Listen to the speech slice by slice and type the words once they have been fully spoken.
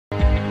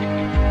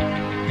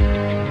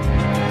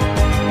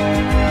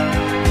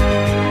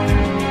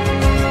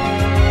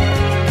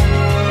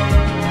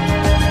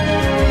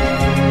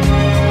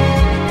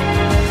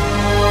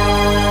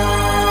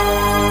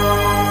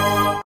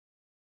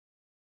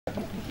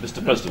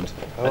Mr. President,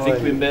 I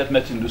think we may have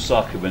met in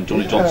Lusaka when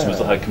Johnny Johnson was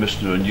the High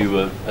Commissioner and you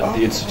were at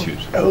the Institute.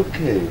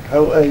 Okay,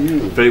 how are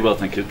you? Very well,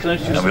 thank you. Can I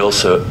and we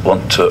also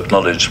want to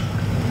acknowledge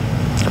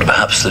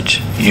perhaps that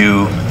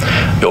you,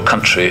 your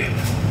country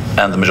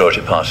and the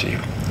majority party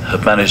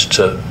have managed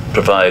to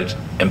provide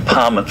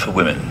empowerment for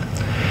women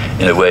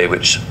in a way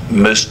which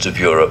most of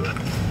Europe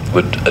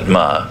would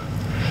admire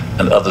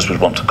and others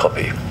would want to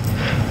copy.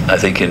 I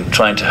think in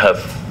trying to have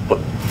what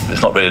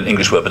is not really an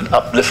English word, but an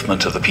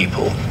upliftment of the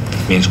people,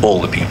 means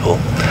all the people,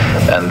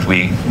 and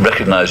we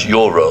recognise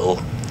your role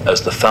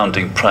as the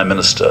founding Prime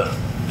Minister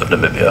of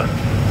Namibia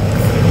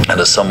and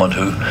as someone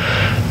who,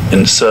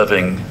 in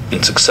serving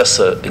in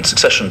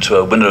succession to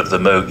a winner of the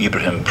Mo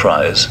Ibrahim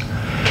Prize,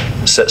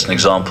 sets an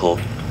example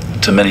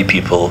to many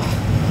people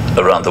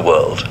around the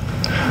world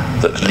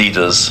that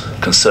leaders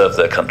can serve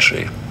their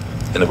country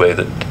in a way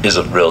that is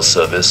of real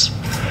service,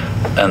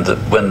 and that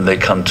when they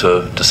come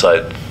to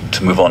decide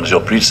to move on as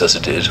your predecessor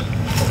did,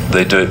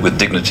 they do it with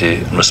dignity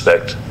and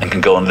respect and can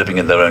go on living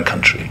in their own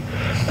country.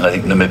 And I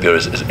think Namibia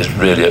is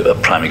really a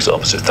prime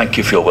example. So thank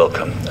you for your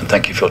welcome and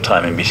thank you for your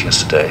time in meeting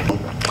us today.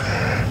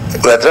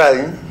 We're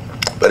trying,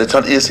 but it's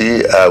not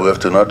easy. We have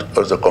to not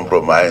also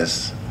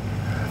compromise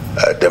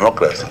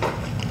democracy.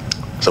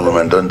 So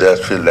women don't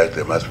just feel like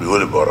they must be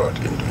wholly borrowed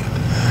into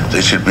it. So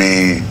it should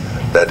be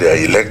that they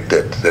are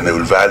elected, then they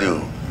will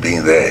value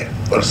being there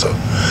also.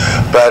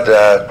 But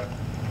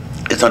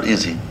it's not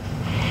easy.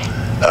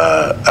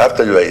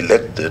 After you are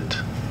elected,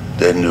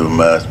 then you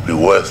must be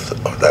worth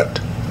of that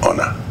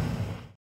honor.